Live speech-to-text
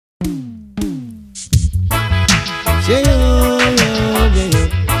You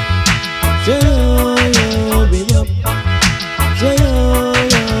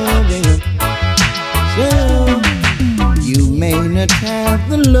may not have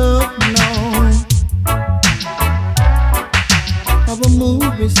the look, no, of a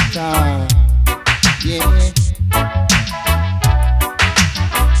movie star, yeah.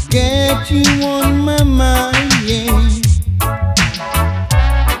 Get you on my mind, yeah.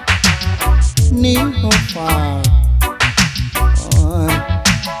 Near or far,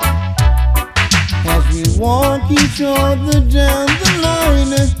 as we walk each other down the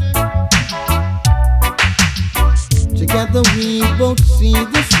line, together we both see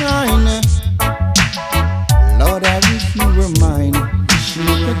the sign. Lord, I wish you were mine. I wish you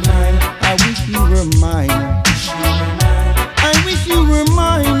were mine. I wish you were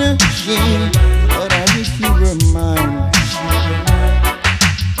mine. Yeah. Lord, I wish you were mine.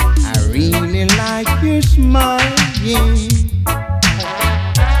 I really like your smile, yeah.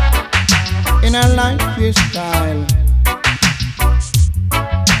 And I like your style.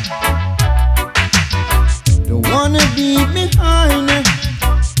 Don't wanna be behind.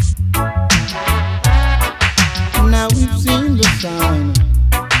 Now we've seen the sign.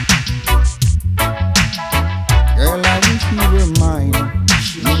 Girl, I wish you were mine.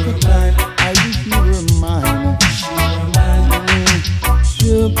 Look at time, I wish you were mine.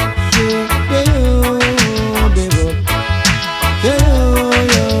 Shoop, shoop, baby, baby, baby,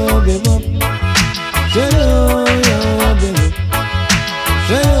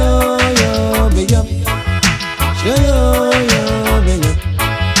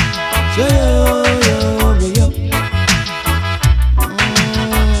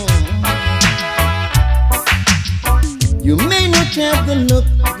 you may not have the look,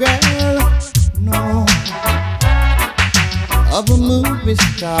 girl, no, of a movie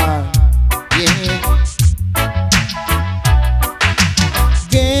star, yeah.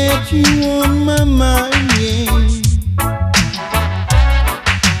 Get you on my mind, yeah.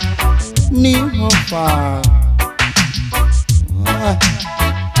 Near or far,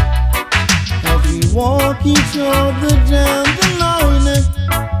 as we walk each other down the line,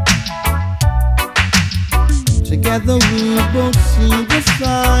 together we both see the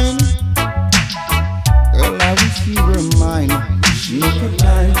sign. Girl, I wish you were mine. Look at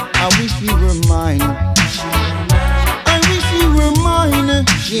time, I wish you were mine. I wish you were mine,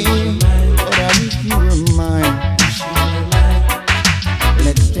 yeah. But I wish you were mine.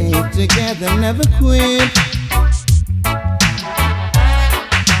 Let's stay together, never quit.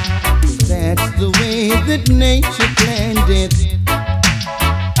 'Cause that's the way that nature planned it.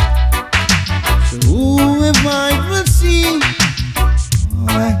 So who if I will see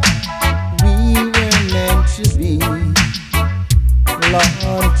we were meant to be, Lord.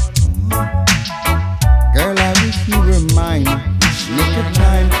 Girl, I wish you were mine. Look at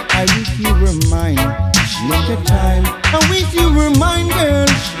time, I wish you were mine. Look at time, I wish you